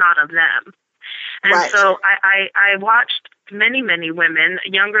not of them. And right. So I watched many, many women,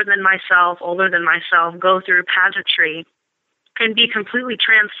 younger than myself, older than myself, go through pageantry and be completely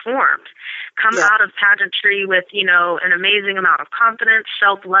transformed, come out of pageantry with, an amazing amount of confidence,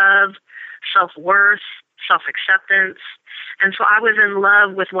 self-love, self-worth, self-acceptance. And so I was in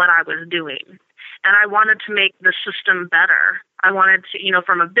love with what I was doing. And I wanted to make the system better. I wanted to,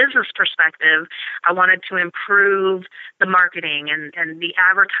 from a business perspective, I wanted to improve the marketing and the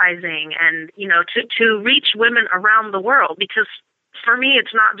advertising and, to reach women around the world. Because for me,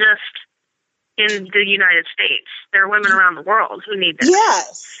 it's not just in the United States. There are women around the world who need this.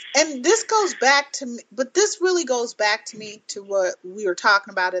 Yes. And this goes back to me, but this really goes back to me to what we were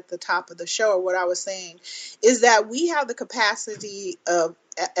talking about at the top of the show, or what I was saying, is that we have the capacity of,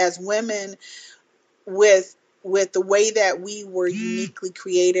 as women, with the way that we were uniquely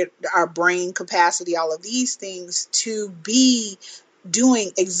created, our brain capacity, all of these things, to be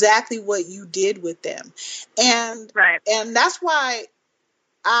doing exactly what you did with them. And right. And that's why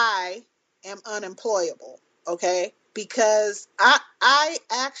I am unemployable, okay? Because I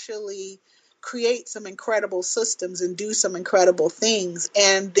actually create some incredible systems and do some incredible things,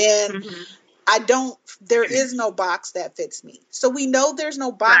 and then there is no box that fits me. So we know there's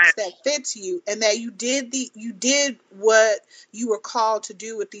no box that fits you, and that you did what you were called to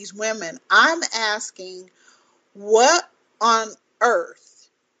do with these women. I'm asking, what on earth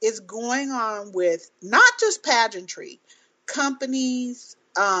is going on with not just pageantry? companies,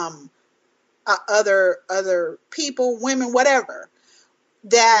 other people, women, whatever,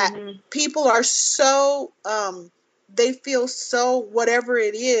 that people are so, they feel so whatever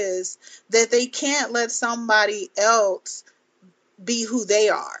it is that they can't let somebody else be who they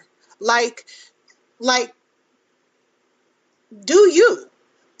are. Like, do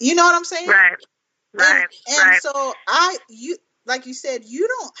you know what I'm saying? Right. And so like you said, you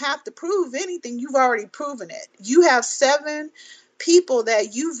don't have to prove anything. You've already proven it. You have 7 people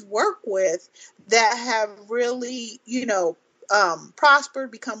that you've worked with that have really, prospered,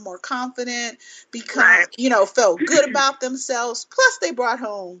 become more confident, felt good about themselves. Plus they brought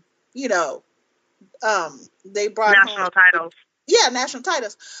home, they brought national titles. Yeah, national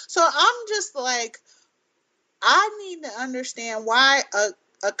titles. So I'm just like, I need to understand why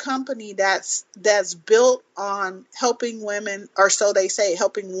a company that's built on helping women, or so they say,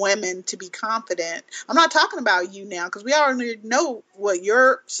 helping women to be confident. I'm not talking about you now, because we already know what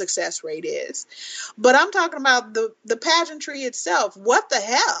your success rate is. But I'm talking about the pageantry itself. What the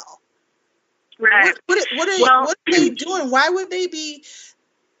hell? Right. What are they doing? Why would they be?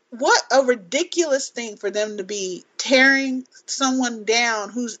 What a ridiculous thing for them to be tearing someone down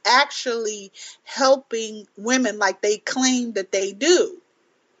who's actually helping women like they claim that they do.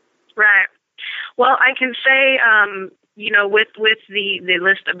 Right. Well, I can say, with the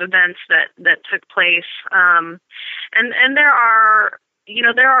list of events that took place, and there are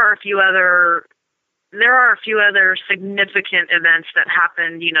a few other significant events that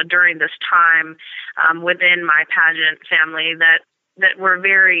happened, during this time, within my pageant family that were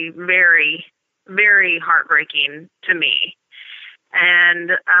very, very, very heartbreaking to me.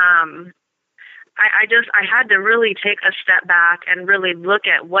 And I had to really take a step back and really look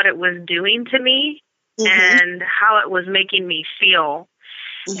at what it was doing to me and how it was making me feel.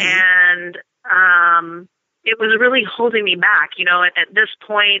 And it was really holding me back. At this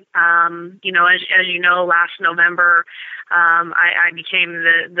point, as you know, last November, I became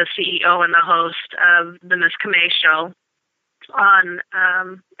the CEO and the host of the Miss Camay show on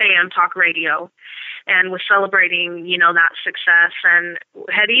AM talk radio, and was celebrating, that success, and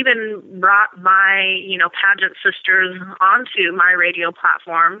had even brought my, pageant sisters onto my radio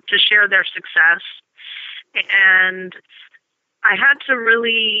platform to share their success. And I had to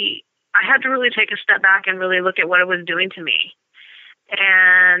really take a step back and really look at what it was doing to me.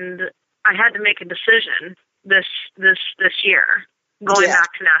 And I had to make a decision this year, going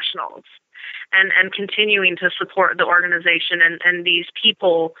back to nationals. And continuing to support the organization and these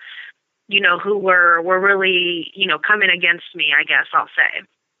people, who were really, coming against me, I guess I'll say.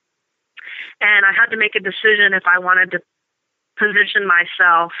 And I had to make a decision if I wanted to position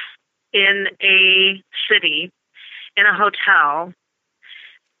myself in a city, in a hotel,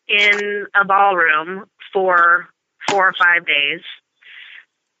 in a ballroom for 4 or 5 days.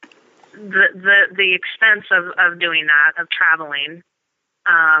 The expense of doing that, of traveling,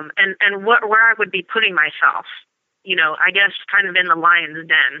 and where I would be putting myself, I guess kind of in the lion's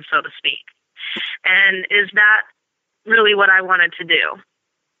den, so to speak. And is that really what I wanted to do?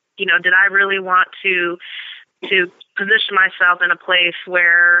 Did I really want to position myself in a place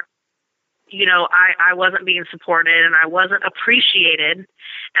where, I wasn't being supported and I wasn't appreciated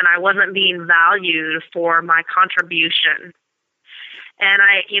and I wasn't being valued for my contribution? And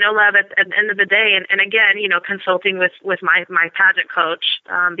I, Lev, at the end of the day, and again, consulting with my pageant coach,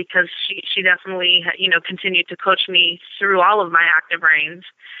 because she definitely, continued to coach me through all of my active reigns.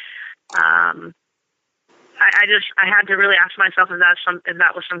 I had to really ask myself if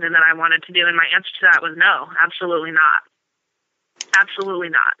that was something that I wanted to do. And my answer to that was no, absolutely not. Absolutely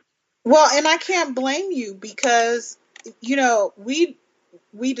not. Well, and I can't blame you, because, we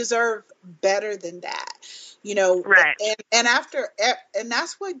deserve better than that. Right. And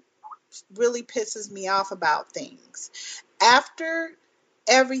that's what really pisses me off about things. After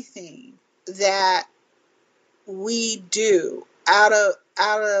everything that we do out of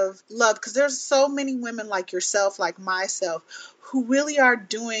love, because there's so many women like yourself, like myself, who really are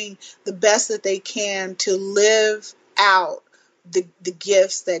doing the best that they can to live out the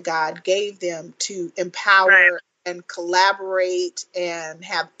gifts that God gave them, to empower and collaborate and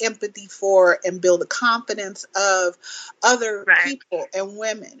have empathy for and build the confidence of other people and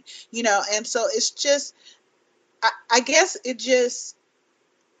women, and so it's just, I guess it just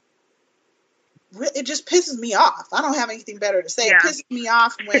pisses me off. I don't have anything better to say. It pisses me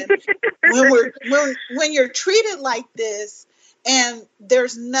off when you're treated like this, and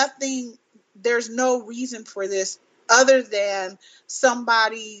there's no reason for this other than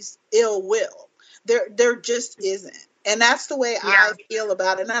somebody's ill will. There just isn't. And that's the way I feel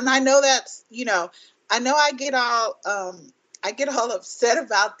about it. And I know that's, I know I get all I get all upset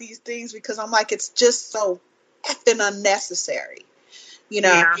about these things because I'm like, it's just so effing unnecessary.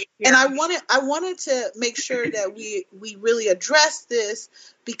 Yeah. And I wanted to make sure that we really address this,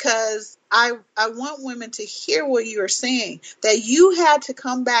 because I want women to hear what you are saying, that you had to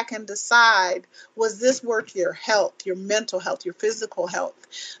come back and decide, was this worth your health, your mental health, your physical health,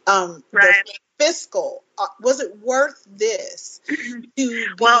 right. the fiscal, was it worth this to be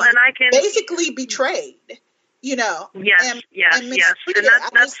and I can basically betrayed, Yes, and yes, and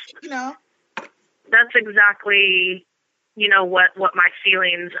that's exactly, what my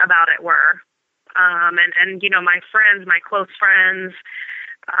feelings about it were. And my friends, my close friends,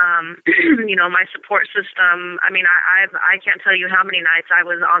 my support system. I mean, I can't tell you how many nights I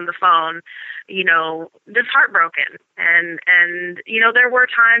was on the phone, just heartbroken. And there were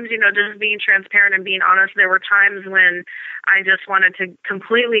times, just being transparent and being honest, there were times when I just wanted to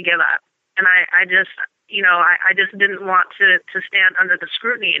completely give up. And I just didn't want to stand under the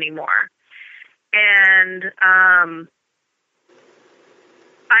scrutiny anymore. And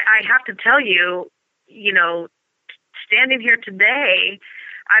I have to tell you, standing here today,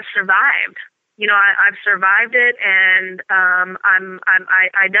 I've survived. I've survived it, and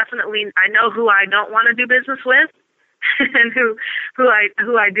I definitely know who I don't want to do business with, and who I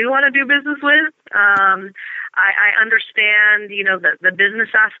do want to do business with. I understand, the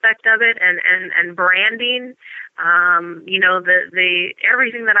business aspect of it, and branding. The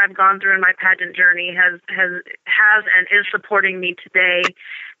everything that I've gone through in my pageant journey has and is supporting me today.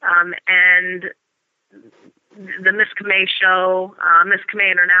 And the Miss Camay show, Miss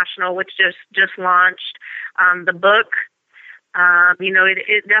Camay International, which just launched, the book,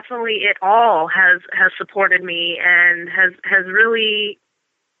 it definitely, it all has supported me and has really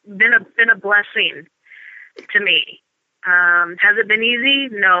been a blessing to me. Has it been easy?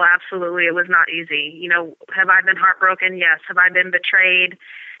 No, absolutely. It was not easy. Have I been heartbroken? Yes. Have I been betrayed?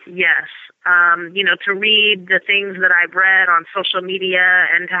 Yes. To read the things that I've read on social media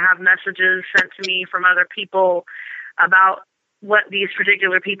and to have messages sent to me from other people about what these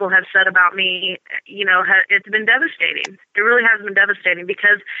particular people have said about me, it's been devastating. It really has been devastating,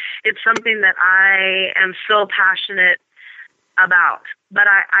 because it's something that I am so passionate about. But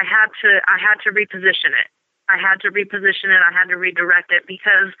I had to reposition it. I had to reposition it. I had to redirect it,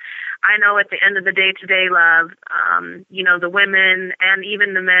 because I know at the end of the day today, Love, the women and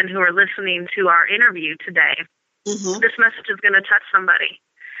even the men who are listening to our interview today, this message is going to touch somebody.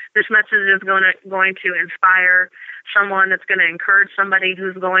 This message is going to inspire someone. It's going to encourage somebody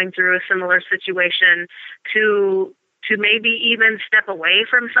who's going through a similar situation to maybe even step away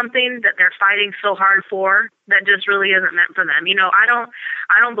from something that they're fighting so hard for that just really isn't meant for them. I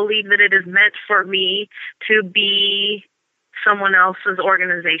don't believe that it is meant for me to be someone else's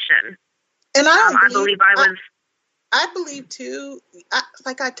organization. And I believe I was. I believe too.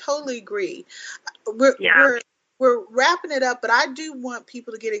 I totally agree. We're wrapping it up, but I do want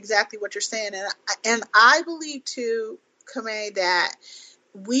people to get exactly what you're saying, and I believe too, Camay, that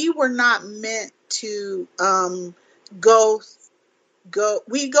we were not meant to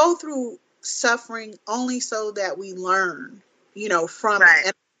we go through suffering only so that we learn, from it.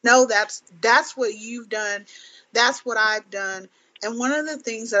 And no, that's what you've done. That's what I've done. And one of the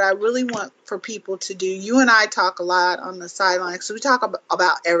things that I really want for people to do, you and I talk a lot on the sidelines, so we talk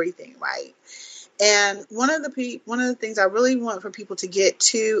about everything, right? And one of the things I really want for people to get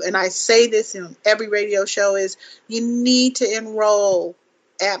to, and I say this in every radio show, is you need to enroll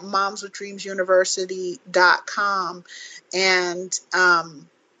at momswithdreamsuniversity.com and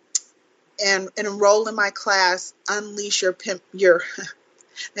enroll in my class, Unleash Your Pimping.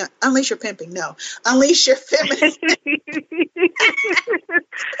 No, Unleash Your Feminine.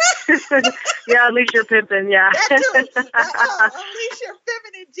 Yeah, Unleash Your Pimping. Yeah. Unleash Your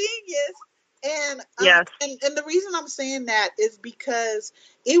Feminine Genius. And yes. And the reason I'm saying that is because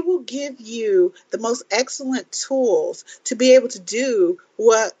it will give you the most excellent tools to be able to do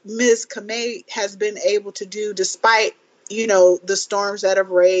what Ms. Camay has been able to do, despite the storms that have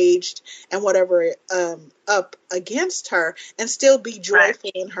raged and whatever up against her, and still be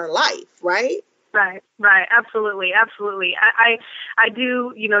joyful in her life, right? Right. Absolutely. I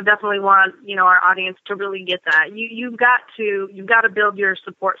do, definitely want, our audience to really get that. You've got to build your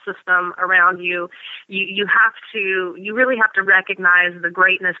support system around you. You really have to recognize the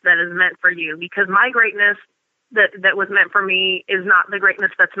greatness that is meant for you, because my greatness that was meant for me is not the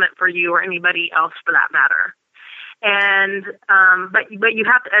greatness that's meant for you or anybody else for that matter. And but you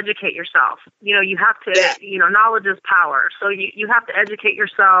have to educate yourself. You have to, knowledge is power. So you have to educate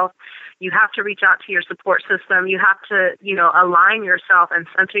yourself. You have to reach out to your support system. You have to, align yourself and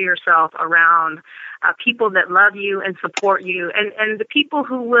center yourself around people that love you and support you, and the people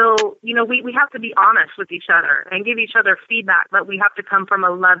who will, we have to be honest with each other and give each other feedback, but we have to come from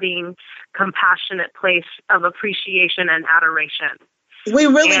a loving, compassionate place of appreciation and adoration. We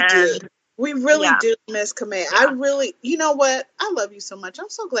really do. We really do, Miss Camay. Yeah. I really, you know what? I love you so much. I'm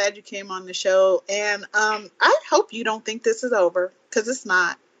so glad you came on the show. And I hope you don't think this is over, because it's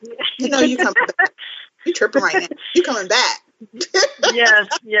not. You coming back. You tripping right now. You coming back. Yes.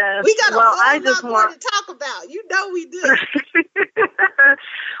 We got a whole lot more to talk about. We do.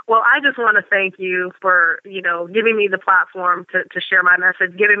 Well, I just want to thank you for, giving me the platform to share my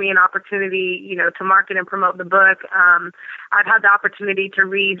message, giving me an opportunity, to market and promote the book. I've had the opportunity to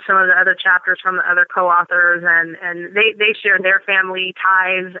read some of the other chapters from the other co-authors, and they share their family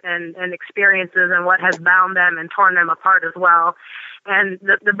ties and experiences and what has bound them and torn them apart as well. And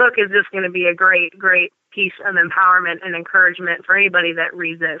the book is just going to be a great, great piece of empowerment and encouragement for anybody that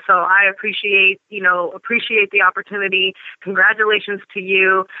reads it. So I appreciate the opportunity. Congratulations to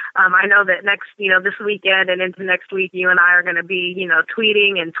you. I know that this weekend and into next week, you and I are going to be,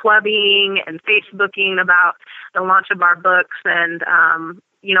 tweeting and twabbing and Facebooking about the launch of our books. And, I'm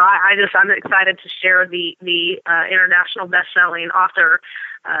excited to share the international best-selling author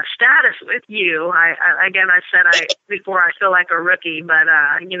status with you. I said before I feel like a rookie, but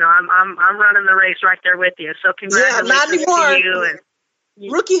I'm running the race right there with you. So congratulations not anymore. to you. And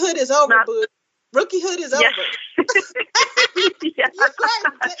rookiehood is over, boo. Rookiehood is over. Yeah. You're great.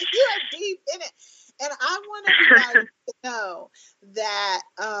 You are deep in it, and I want everybody to know that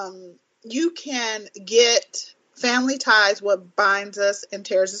you can get Family Ties: What Binds Us and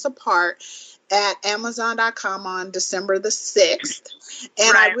Tears Us Apart at Amazon.com on December the 6th.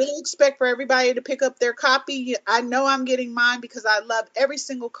 And right. I really expect for everybody to pick up their copy. I know I'm getting mine because I love every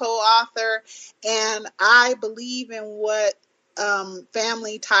single co-author, and I believe in what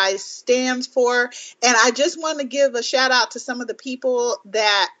Family Ties stands for. And I just want to give a shout out to some of the people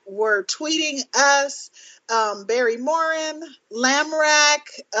that were tweeting us. Barry Morin,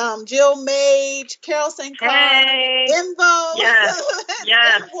 Lamrack, Jill Mage, Carol St. Clair, Invo,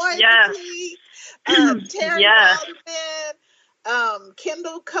 Terry Waldman,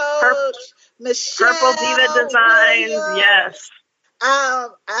 Kendall Coach, Michelle, Purple Diva Designs,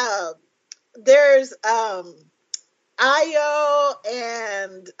 Williams, there's Io,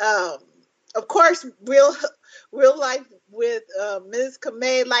 and of course real life with Ms.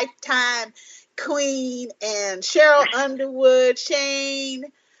 Camay, Lifetime Queen, and Cheryl Underwood, Shane,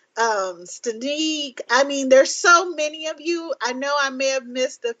 Stanique. I mean, there's so many of you. I know I may have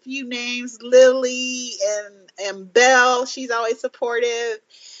missed a few names. Lily and Belle, she's always supportive.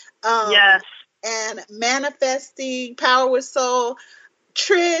 Yes. And Manifesting, Power with Soul,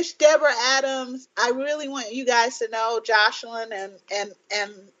 Trish, Deborah Adams. I really want you guys to know Jocelyn and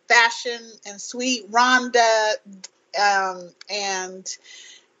Fashion and Sweet, Rhonda,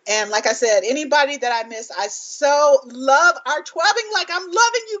 and like I said, anybody that I miss, I so love our twabbing. Like, I'm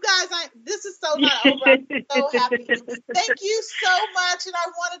loving you guys. This is so not over. I'm so happy. Thank you so much. And I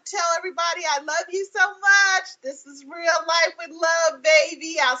want to tell everybody I love you so much. This is Real Life with Love,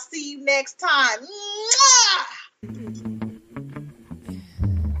 baby. I'll see you next time. Mwah!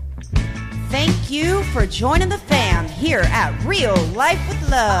 Thank you for joining the fam here at Real Life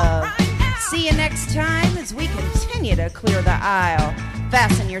with Love. See you next time as we continue to clear the aisle.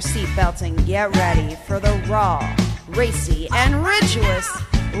 Fasten your seatbelts and get ready for the raw, racy, and rituous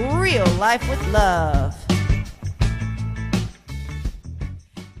Real Life with Love.